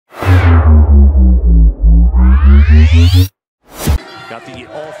Got the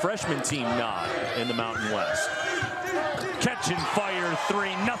all-freshman team nod in the Mountain West. Catch and fire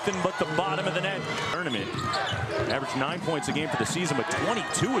three, nothing but the bottom of the net. Tournament averaged 9 points a game for the season, but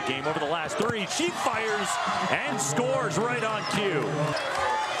 22 a game over the last three. She fires and scores right on cue.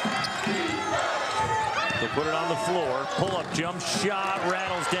 They put it on the floor, pull-up jump shot,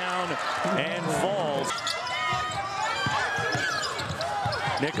 rattles down and falls.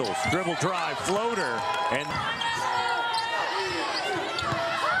 Nichols, dribble drive, floater, and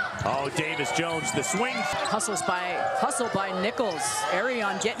oh, Davis Jones, the swing. Hustle by Nichols.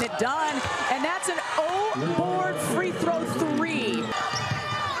 Arion getting it done, and that's an O-board free throw three.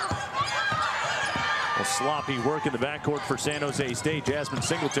 A sloppy work in the backcourt for San Jose State. Jasmine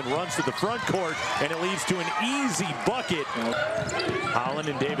Singleton runs to the front court, and it leads to an easy bucket. Holland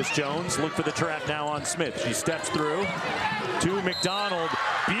and Davis Jones look for the trap now on Smith. She steps through to McDonald.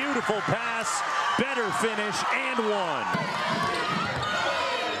 Beautiful pass, better finish, and one.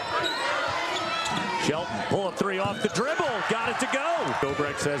 Shelton, pull-up three off the dribble, got it to go.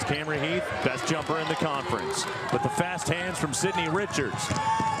 Dobrecht says Camry Heath, best jumper in the conference. With the fast hands from Sydney Richards.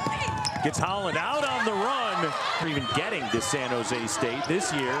 Gets Holland out on the run. They're even getting to San Jose State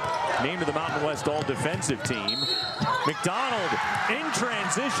this year. Named to the Mountain West All-Defensive Team. McDonald in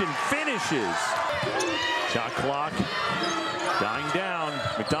transition, finishes. Shot clock dying down.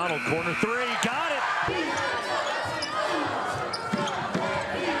 McDonald, corner three, got it.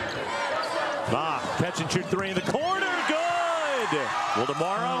 Catch and shoot three in the corner, good! Well,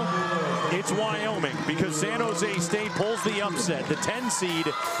 tomorrow, it's Wyoming because San Jose State pulls the upset. The 10 seed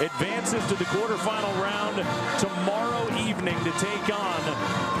advances to the quarterfinal round tomorrow evening to take on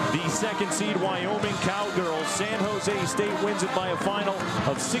the 2nd seed Wyoming Cowgirls. San Jose State wins it by a final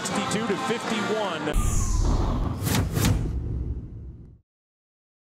of 62-51.